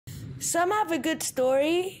Some have a good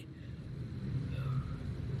story,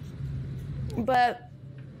 but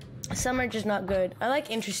some are just not good. I like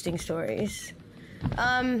interesting stories.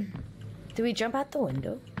 Do we jump out the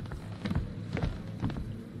window?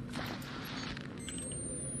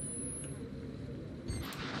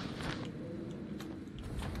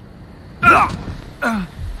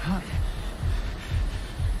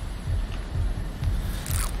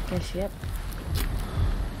 Guess, yep.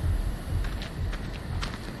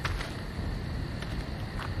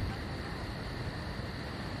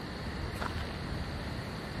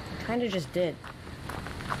 Kinda just did.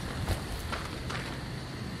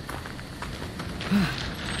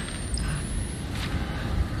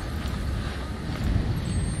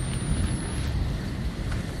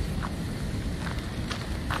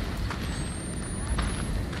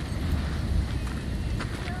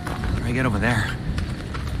 I get over there.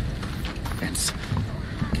 Fence.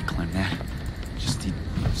 Can climb that. Just need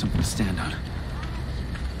something to stand on.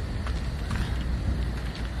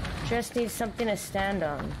 Just need something to stand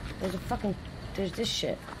on. There's this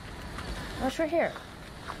shit. Oh, it's right here.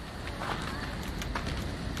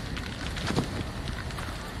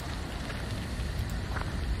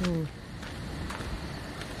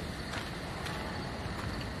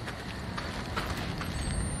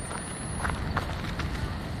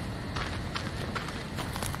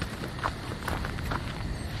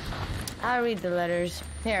 I'll read the letters.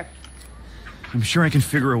 Here. I'm sure I can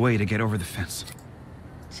figure a way to get over the fence.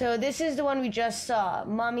 So this is the one we just saw.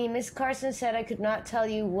 Mommy, Miss Carson said I could not tell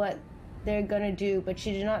you what they're gonna do, but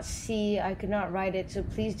she did not see I could not write it, so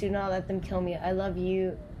please do not let them kill me. I love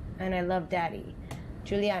you, and I love Daddy.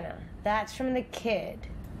 Juliana. That's from the kid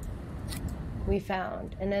we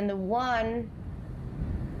found. And then the one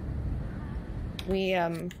we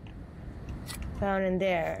found in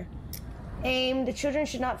there. Aim, the children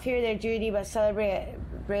should not fear their duty, but celebrate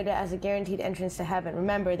it as a guaranteed entrance to heaven.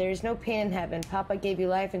 Remember, there is no pain in heaven. Papa gave you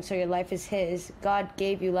life, and so your life is his. God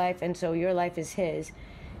gave you life, and so your life is his.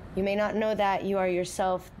 You may not know that you are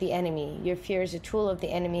yourself the enemy. Your fear is a tool of the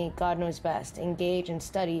enemy. God knows best. Engage and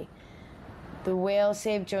study. The whale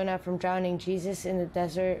saved Jonah from drowning. Jesus in the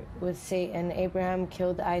desert with Satan. Abraham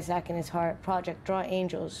killed Isaac in his heart. Project Draw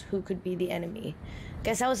Angels. Who could be the enemy?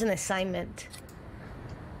 Guess that was an assignment.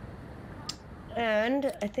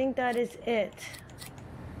 And I think that is it.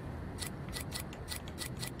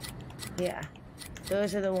 Yeah.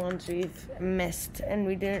 Those are the ones we've missed and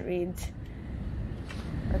we didn't read.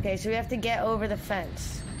 Okay, so we have to get over the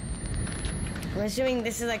fence. I'm assuming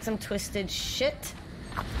this is like some twisted shit.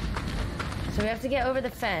 So we have to get over the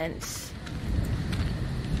fence.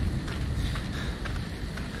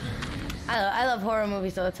 I love horror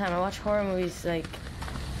movies all the time. I watch horror movies like...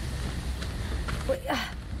 Wait,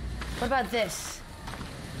 what about this?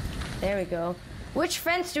 There we go. Which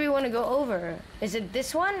fence do we want to go over? Is it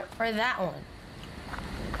this one or that one?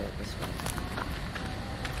 Go this one.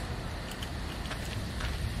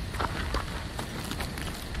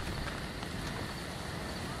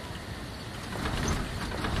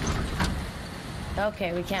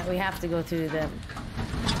 Okay, we can't. We have to go through them.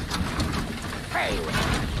 Hey.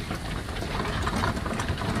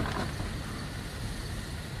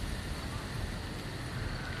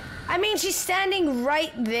 I mean, she's standing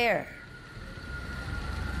right there.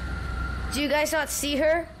 Do you guys not see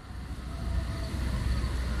her?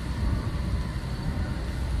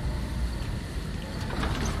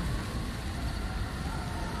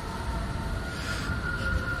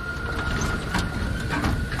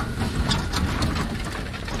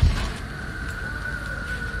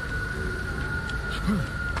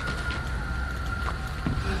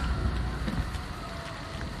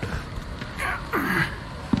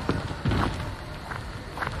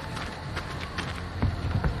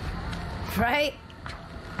 Right?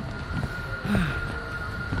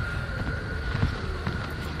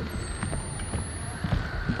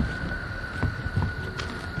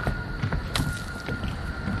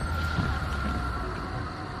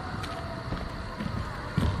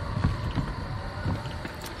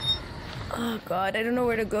 Oh God, I don't know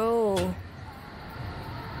where to go.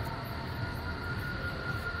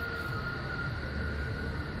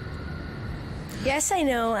 Yes, I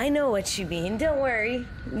know what you mean. Don't worry.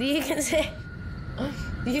 You can say,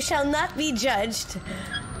 you shall not be judged,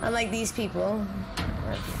 unlike these people.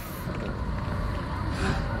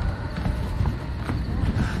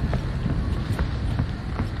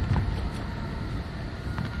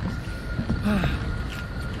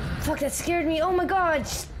 Fuck, that scared me. Oh my God.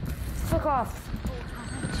 Fuck off.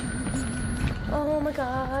 Oh my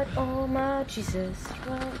God. Oh my Jesus.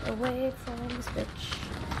 Run away from this bitch.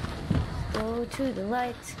 Go to the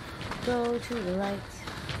light. Go to the light.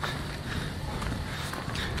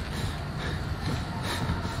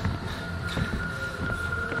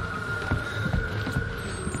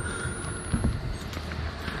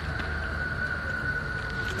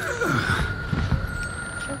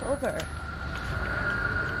 cover.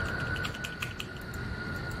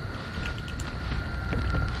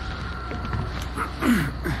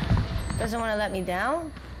 Doesn't want to let me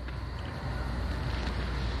down?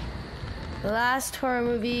 The last horror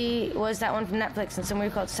movie was that one from Netflix, and some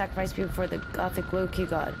movie called Sacrifice People for the Gothic Low-Key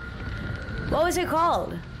God. What was it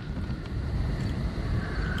called?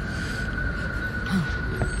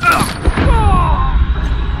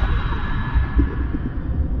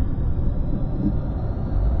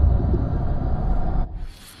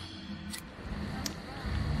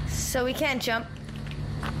 So we can't jump.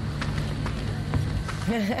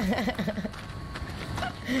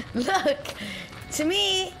 Look, to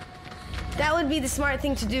me, that would be the smart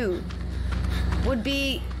thing to do. Would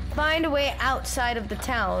be find a way outside of the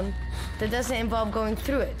town that doesn't involve going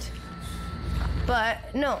through it. But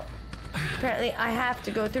no, apparently I have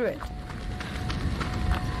to go through it.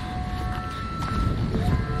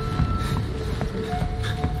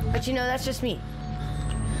 But you know, that's just me.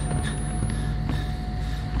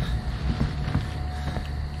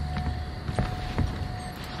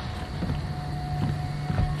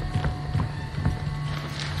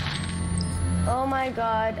 Oh my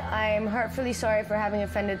God, I'm heartfully sorry for having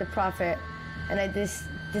offended the Prophet, and I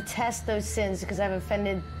detest those sins because I've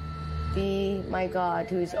offended thee, my God,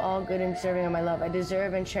 who is all good and deserving of my love. I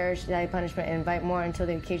deserve and cherish thy punishment and invite more until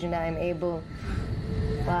the occasion that I am able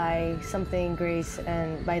by something grace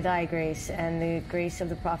and by thy grace and the grace of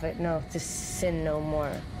the Prophet, no, to sin no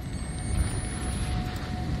more.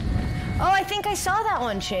 Oh, I think I saw that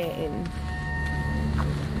one, Shane.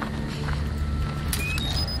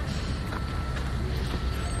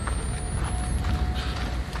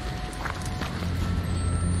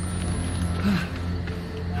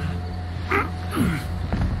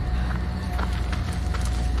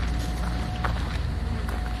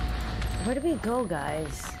 Where do we go,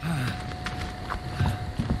 guys?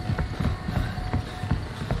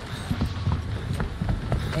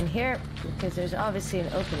 And here, because there's obviously an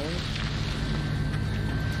opening.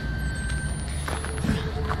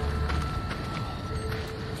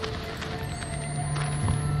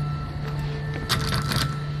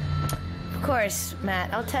 Of course,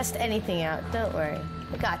 Matt, I'll test anything out. Don't worry.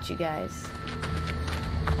 I got you guys.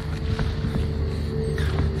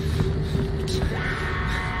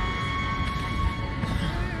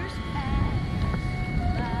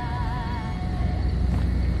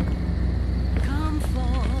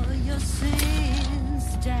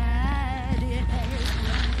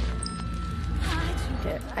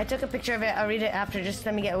 I took a picture of it. I'll read it after. Just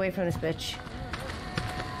let me get away from this bitch.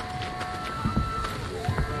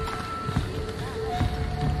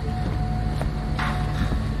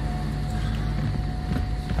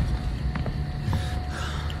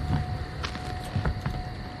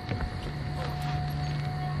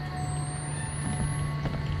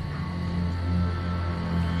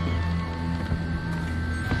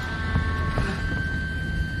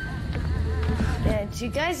 Yeah, do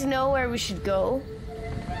you guys know where we should go?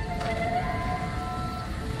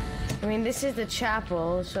 I mean, this is the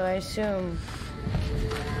chapel, so I assume...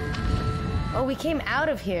 Oh, we came out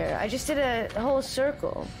of here. I just did a whole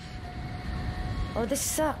circle. Oh, this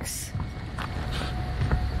sucks.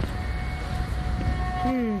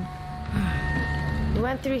 We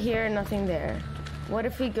went through here, nothing there. What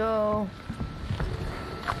if we go...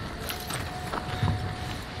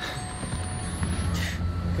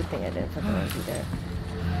 Good thing I didn't put the monkey there.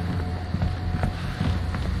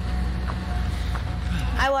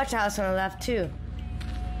 I watched the house on the left too.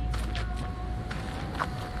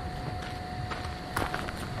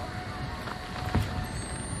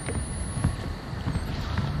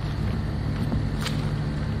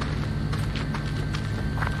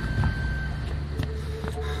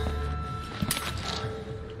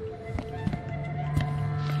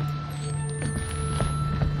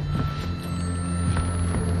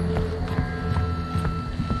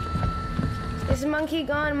 Is Monkey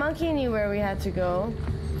gone? Monkey knew where we had to go.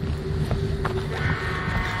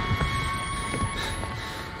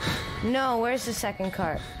 No, where's the second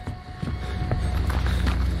cart?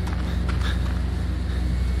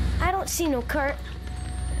 I don't see no cart.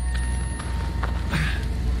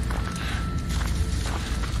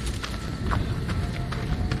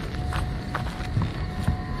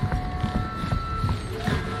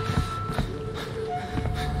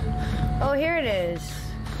 Oh, here it is.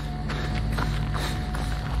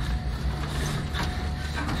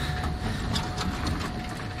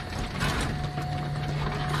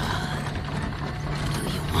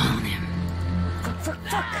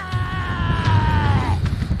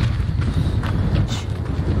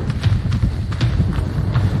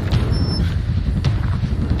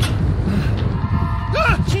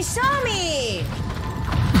 She's so saw me!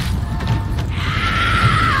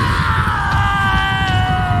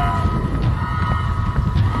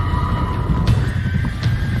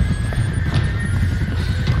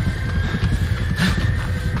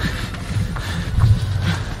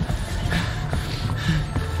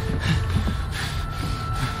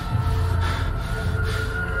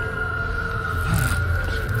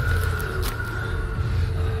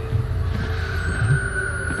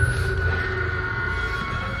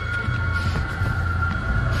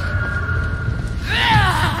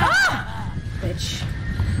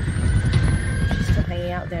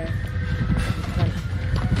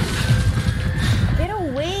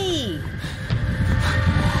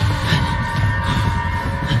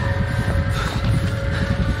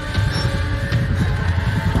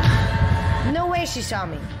 She saw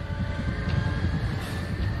me.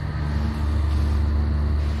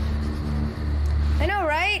 I know,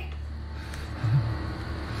 right?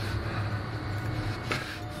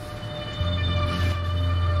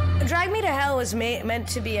 Drag Me to Hell was meant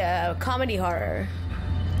to be a comedy horror.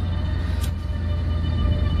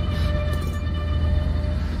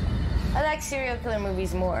 I like serial killer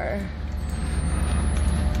movies more.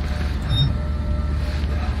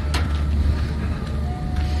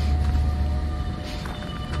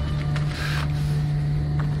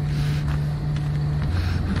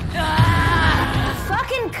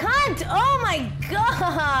 Cunt! Oh my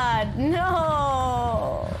god!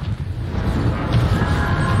 No!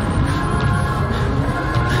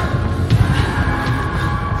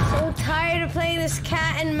 So tired of playing this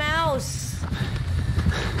cat and mouse.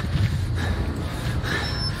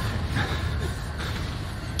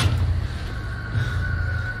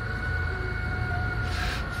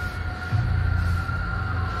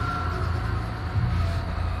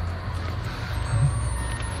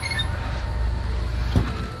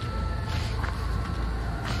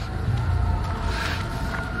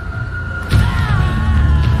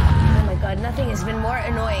 Nothing has been more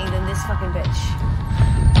annoying than this fucking bitch.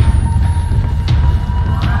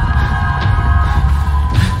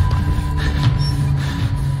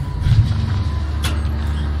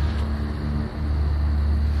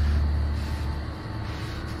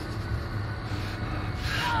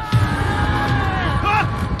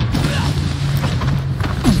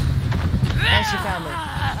 And she found me.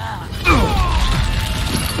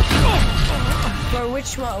 For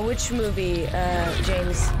which movie,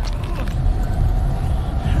 James?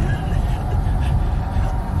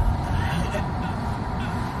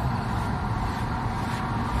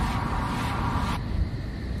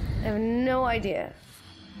 I have no idea.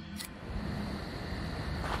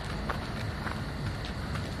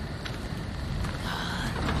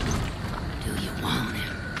 Do you want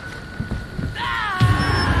him?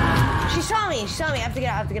 She saw me. She saw me. I have to get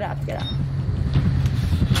out. I have to get out. I have to get out.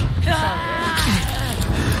 She saw me.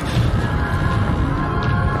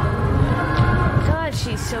 God,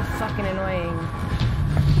 she's so fucking annoying.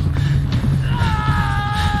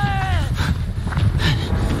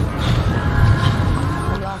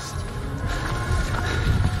 I'm lost.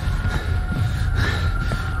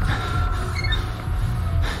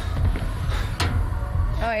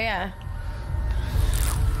 Oh yeah.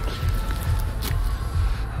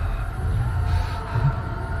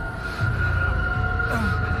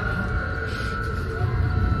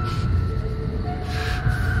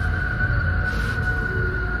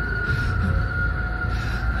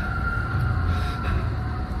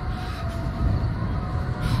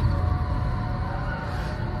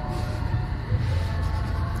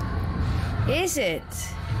 Is it?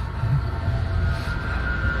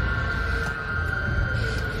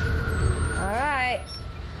 All right.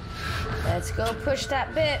 Let's go push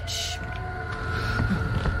that bitch.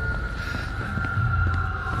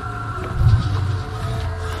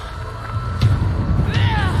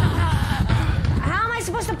 How am I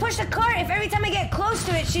supposed to push the cart if every time I get close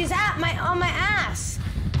to it, she's on my ass?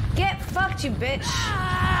 Get fucked, you bitch.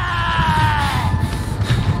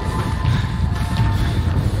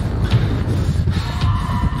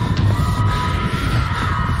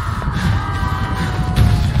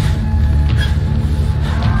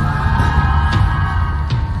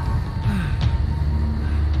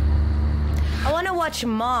 Watch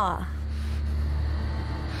Ma.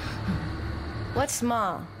 What's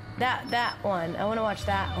Ma? That one. I want to watch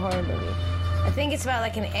that horror movie. I think it's about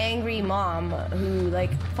like an angry mom who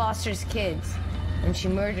like fosters kids and she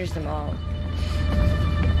murders them all.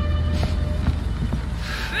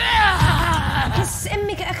 بس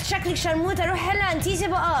امك شكلك شرموطة روح هلا انتيزي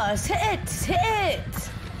بقى زهقت.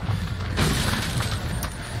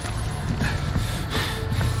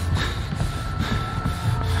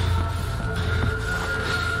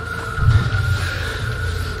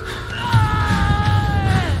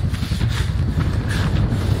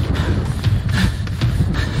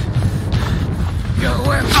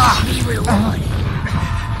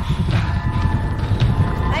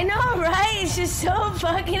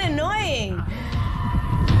 fucking annoying.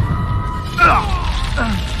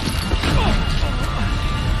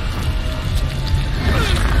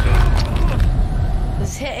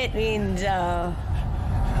 This hit means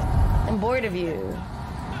I'm bored of you.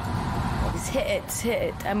 This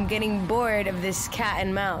hit. I'm getting bored of this cat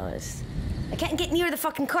and mouse. I can't get near the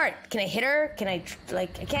fucking cart. Can I hit her? Can I I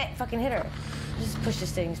can't fucking hit her. Just push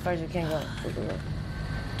this thing as far as we can go. Go.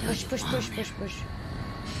 Push.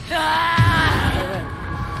 Ah!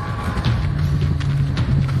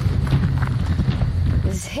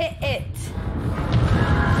 Just hit it.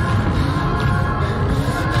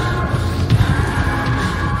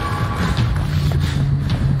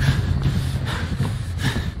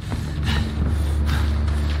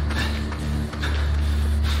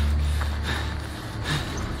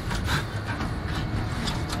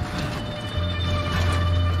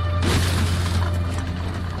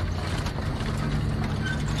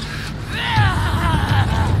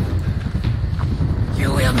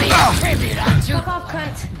 Fuck off,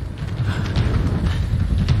 cunt.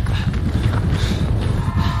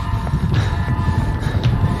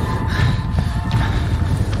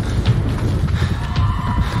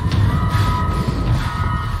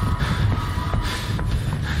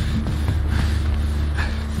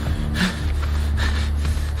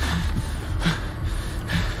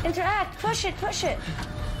 Interact. Push it.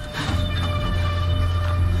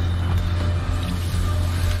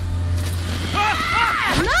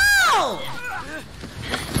 No!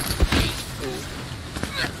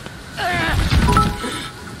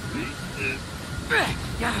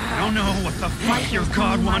 I don't know what the fuck your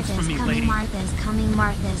god wants from me, lady. Martha's coming.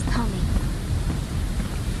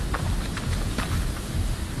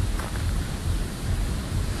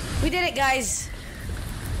 We did it, guys.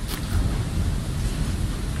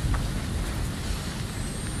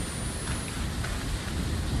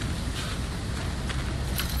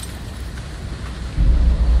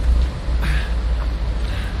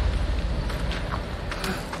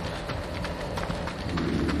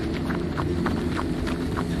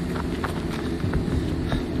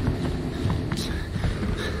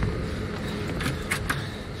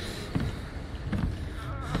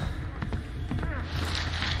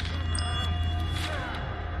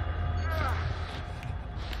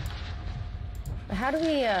 How do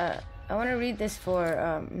we, I want to read this for,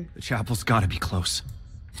 The chapel's gotta be close.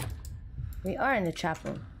 We are in the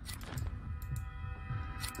chapel.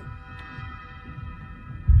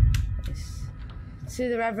 To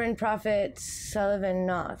the Reverend Prophet Sullivan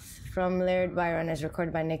Noth from Laird Byron as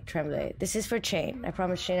recorded by Nick Tremblay. This is for Chain. I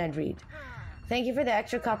promised Chain I'd read. Thank you for the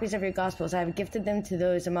extra copies of your Gospels. I have gifted them to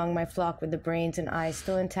those among my flock with the brains and eyes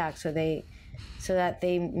still intact so that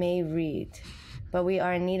they may read. But we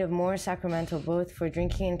are in need of more sacramental, both for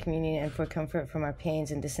drinking and communion and for comfort from our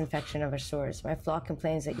pains and disinfection of our sores. My flock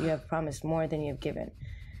complains that you have promised more than you have given.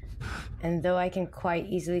 And though I can quite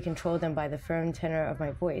easily control them by the firm tenor of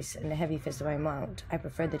my voice and the heavy fist of my mount, I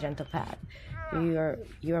prefer the gentle pat. You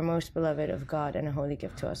are most beloved of God and a holy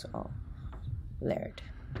gift to us all. Laird.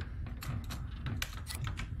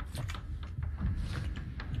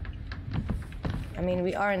 I mean,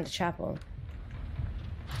 we are in the chapel.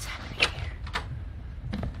 What's happening here?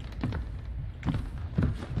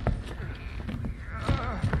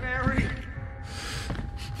 Mary!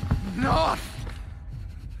 Not!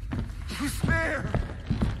 Who's there?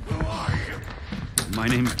 Who are you? My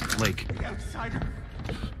name's Blake. The outsider.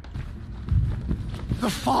 The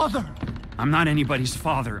father! I'm not anybody's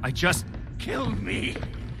father. I just... Kill me!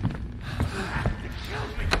 Kill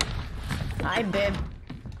me! Hi, Bib.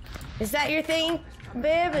 Is that your thing,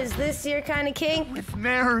 Bib? Is this your kind of king? With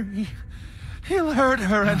Mary. He'll hurt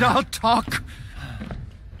her and I'll talk.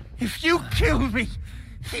 If you kill me,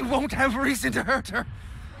 he won't have reason to hurt her.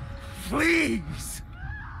 Please!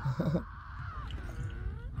 To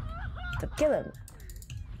kill him.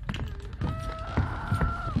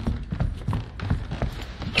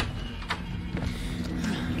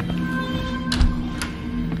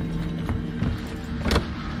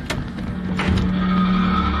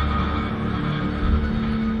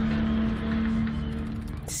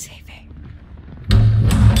 Saving.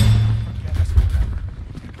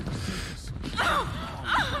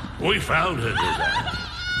 We found her, did I?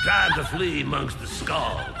 Tried to flee amongst the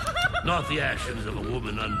skulls, not the actions of a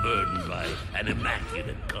woman unburdened by an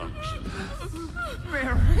immaculate conscience.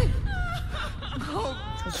 Mary! Oh.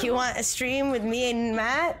 You want a stream with me and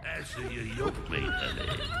Matt? Answer your yoke mate, honey.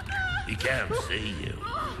 He can't see you.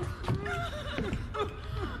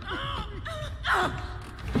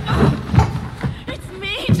 It's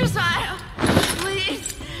me, Josiah.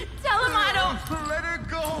 Please, tell him I don't... Let her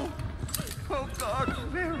go! Oh, God,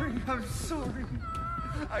 Mary, I'm sorry.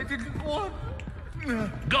 I didn't want...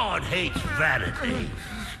 God hates vanity.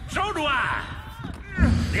 So do I.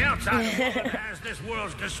 The outside world has this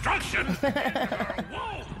world's destruction in her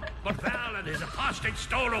womb. But Val and his apostate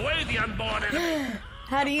stole away the unborn enemy.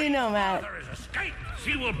 How do you know, Matt? Mother is escaped.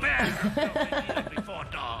 She will bear her filthy before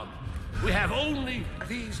dawn. We have only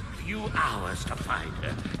these few hours to find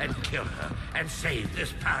her and kill her and save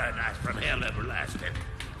this paradise from hell everlasting.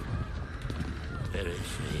 Where is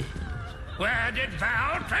she? Where did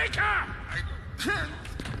Val take her?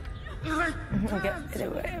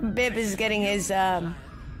 Okay. Bib is getting his fun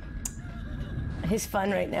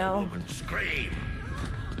right now. Woman scream.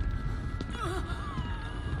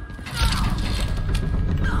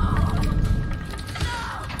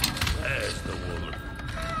 There's the woman.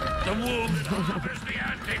 The womb that harbors the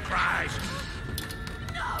Antichrist.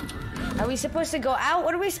 Are we supposed to go out?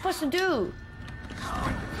 What are we supposed to do?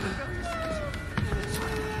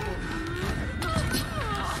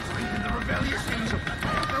 The rebellious angel.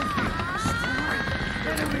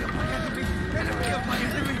 Enemy of my enemy. Enemy of my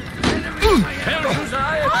enemy. Enemy of my enemy.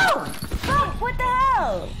 Oh! Fuck! What the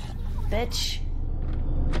hell? Bitch.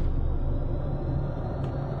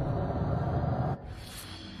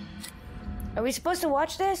 Are we supposed to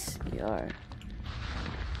watch this? We are.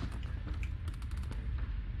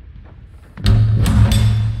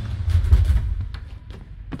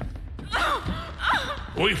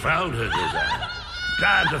 We found her, did I?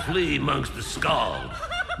 Trying to flee amongst the skulls,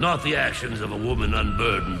 not the actions of a woman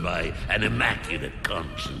unburdened by an immaculate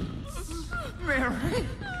conscience. Mary.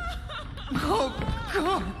 Oh,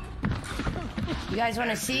 God. You guys want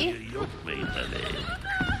to see? You made her name.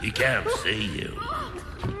 He can't see you.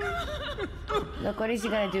 Look, what is he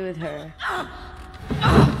gonna do with her?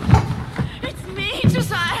 It's me,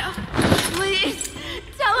 Josiah. Please,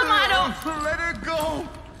 tell him I don't... Let her go.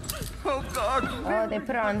 Oh, God. Oh, they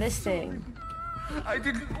put her on this thing. I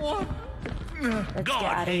didn't want... Let's get God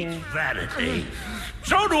out of hates here. vanity.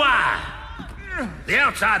 So do I. The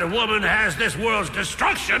outsider woman has this world's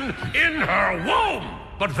destruction in her womb.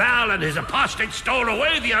 But Val and his apostate stole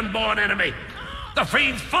away the unborn enemy. The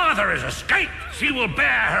fiend's father is escaped. She will bear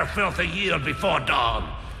her filthy yield before dawn.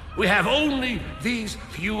 We have only these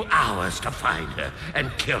few hours to find her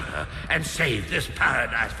and kill her and save this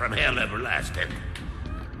paradise from hell everlasting.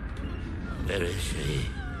 Where is she?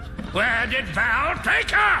 Where did Val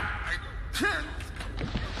take her?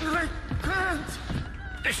 I can't.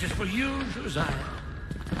 This is for you, Josiah.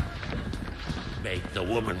 Make the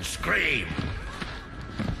woman scream.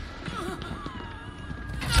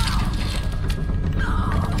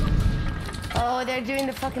 Oh, they're doing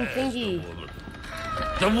the fucking thingy.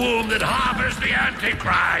 The womb that harbors the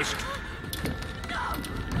Antichrist.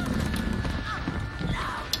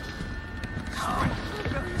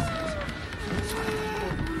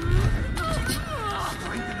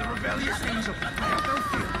 Strengthen the rebellious angel. I have no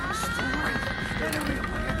fear. Strength. Enemy of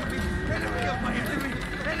my enemy. Enemy of my enemy.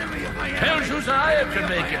 Enemy of my enemy. Tell Josiah to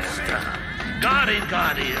make it stop. God ain't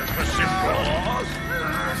got ears for simple laws.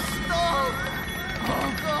 Stop! Oh,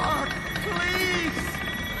 God. Please.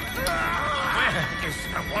 Where is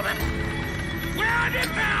the woman? Where did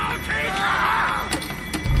Val take her?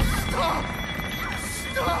 Stop!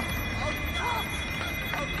 Stop!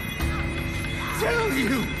 I'll tell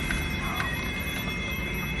you!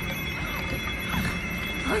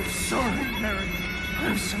 I'm sorry, Mary.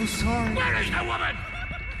 I'm so sorry. Where is the woman?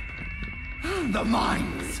 The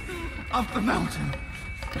mines of the mountain.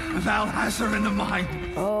 Val has her in the mine.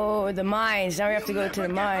 Oh, the mines. Now we have to go to the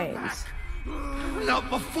mines. Not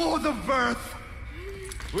before the birth.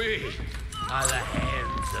 We are the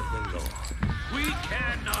hands of the Lord. We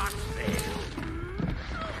cannot fail.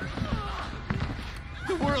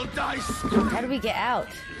 The world dies. How do we get out?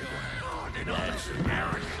 That's the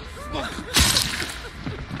narrative.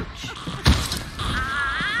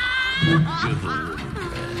 Give the woman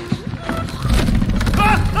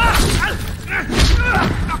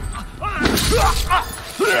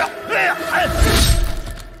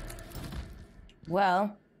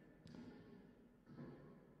Well,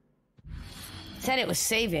 it said it was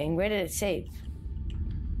saving. Where did it save?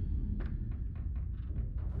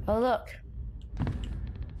 Oh, look.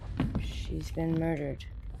 She's been murdered.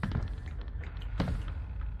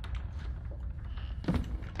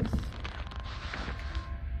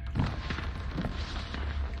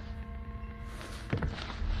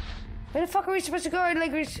 Where the fuck are we supposed to go?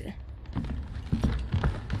 Like,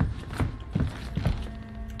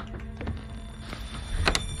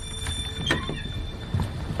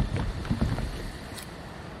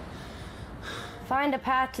 find a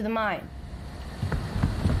path to the mine.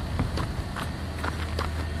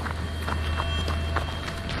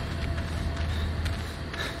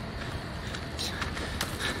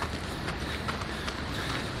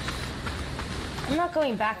 not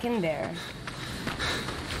going back in there.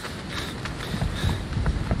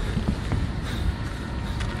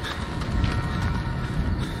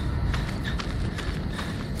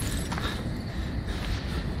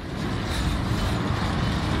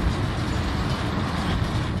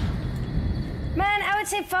 Man, I would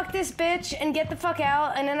say fuck this bitch and get the fuck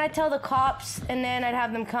out, and then I'd tell the cops, and then I'd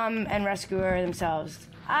have them come and rescue her themselves.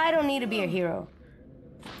 I don't need to be a hero.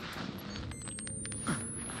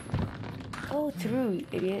 Go through, you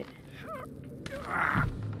idiot.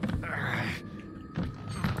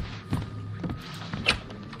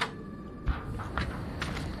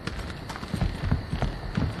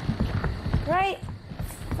 Right?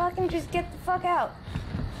 Fucking just get the fuck out.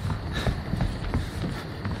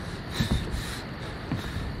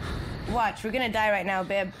 Watch, we're gonna die right now,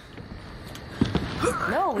 babe.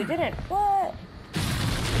 No, we didn't. What?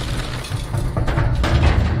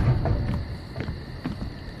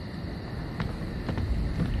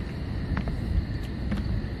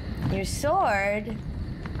 Your sword?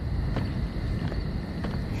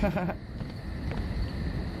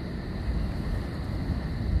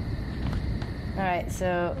 Alright,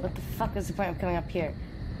 so what the fuck is the point of coming up here?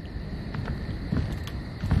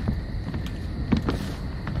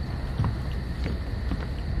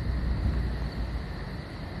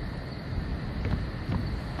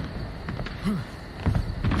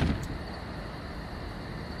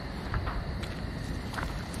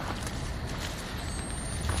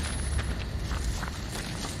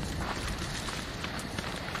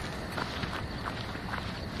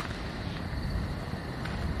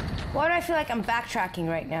 Why do I feel like I'm backtracking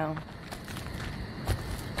right now?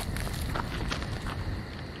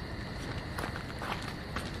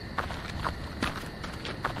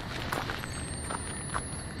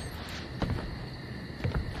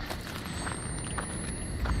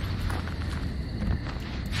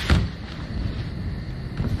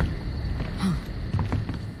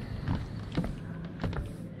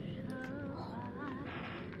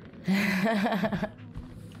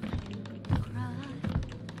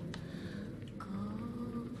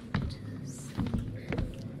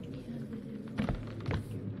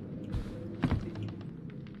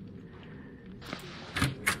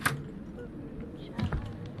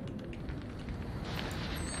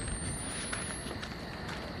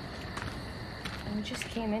 We just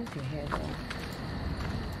came in through here, though.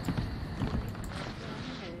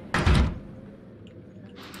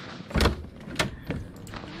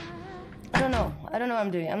 I don't know what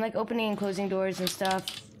I'm doing. I'm like opening and closing doors and stuff.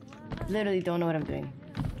 Literally don't know what I'm doing.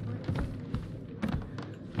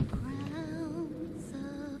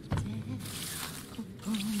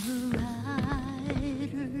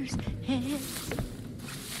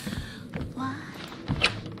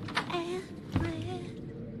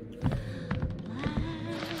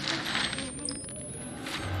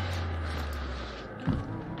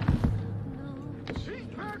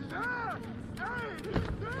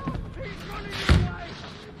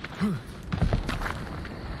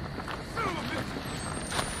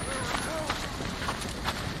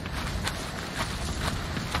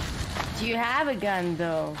 Do you have a gun,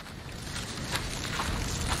 though?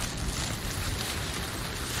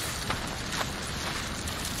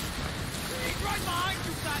 He's right behind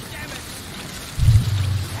you, goddammit!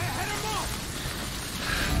 Head him off!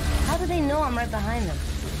 How do they know I'm right behind them?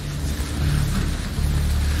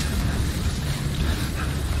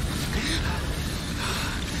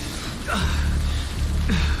 Ugh.